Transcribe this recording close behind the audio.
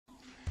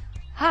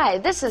Hi,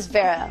 this is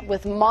Vera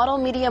with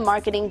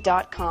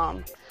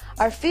ModelMediaMarketing.com.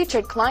 Our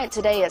featured client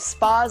today is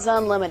Spas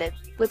Unlimited.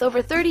 With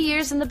over 30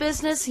 years in the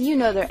business, you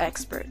know they're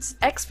experts.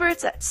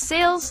 Experts at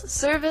sales,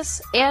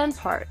 service, and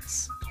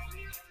parts.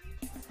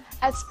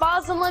 At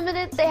Spas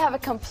Unlimited, they have a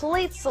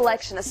complete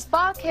selection of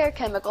spa care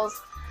chemicals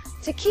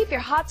to keep your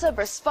hot tub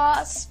or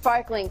spa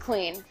sparkling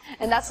clean.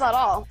 And that's not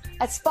all.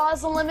 At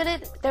Spas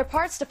Unlimited, their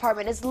parts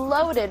department is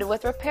loaded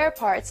with repair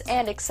parts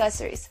and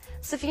accessories.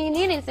 So if you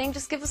need anything,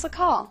 just give us a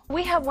call.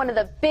 We have one of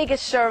the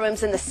biggest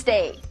showrooms in the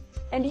state.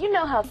 And you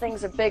know how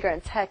things are bigger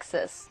in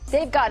Texas.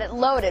 They've got it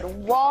loaded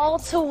wall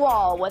to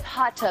wall with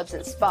hot tubs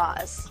and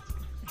spas.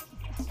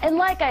 And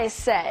like I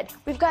said,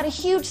 we've got a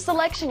huge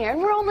selection here,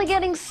 and we're only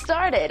getting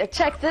started.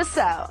 Check this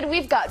out.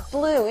 We've got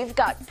blue, we've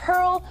got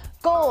pearl,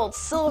 gold,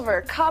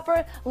 silver,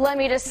 copper. Let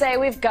me just say,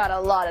 we've got a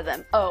lot of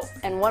them. Oh,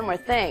 and one more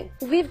thing.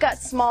 We've got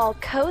small,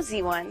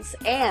 cozy ones,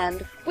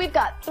 and we've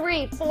got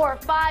 3, 4,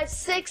 5,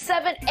 6,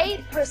 7,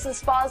 8-person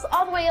spas,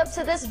 all the way up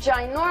to this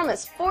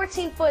ginormous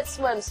 14-foot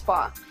swim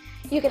spa.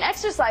 You can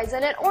exercise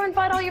in it or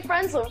invite all your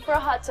friends over for a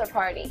hot tub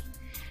party.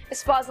 If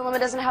Spas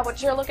Unlimited doesn't have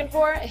what you're looking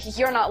for,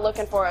 you're not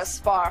looking for a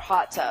spa or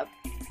hot tub.